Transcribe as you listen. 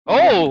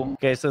do?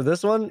 Okay, so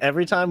this one,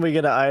 every time we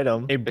get an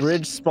item, a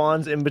bridge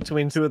spawns in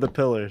between two of the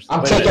pillars.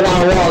 I'm taking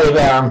on Wally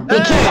Bear. He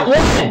can't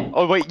win.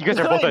 Oh wait, you guys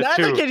are both at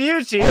Neither 2. can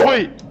you, Chief.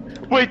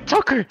 Wait,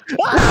 Tucker.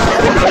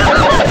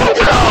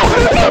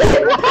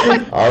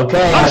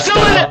 Okay. I'm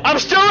still in it. I'm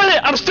still in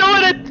it. I'm still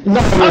in it. No,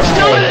 I'm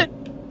still in it.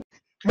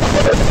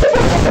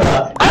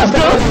 I'm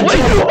still.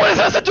 Wait, what is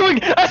Essa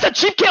doing? Essa,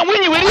 Chief can't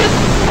win, you idiot.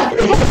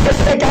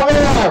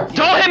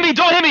 Don't hit me.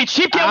 Don't hit me.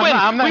 Chief can't win.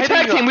 We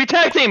tag team. We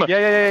tag team.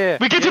 Yeah.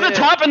 We get to the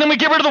top and then we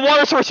get rid of the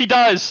water source. He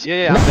dies.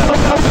 Yeah.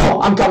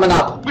 No, I'm coming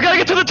up. We gotta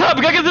get to the top.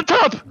 We gotta get to the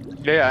top.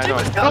 Yeah, I know.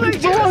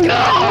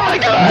 Oh my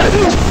god.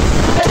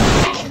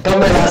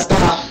 Come here,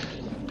 stop.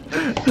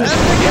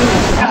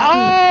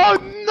 Oh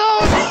no.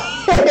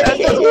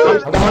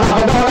 I'm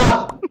going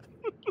up.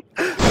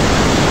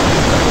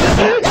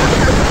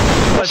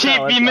 Chief,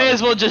 you may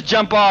as well just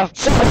jump off.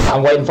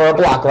 I'm waiting for a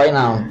block right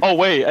now. Oh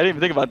wait, I didn't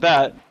even think about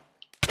that.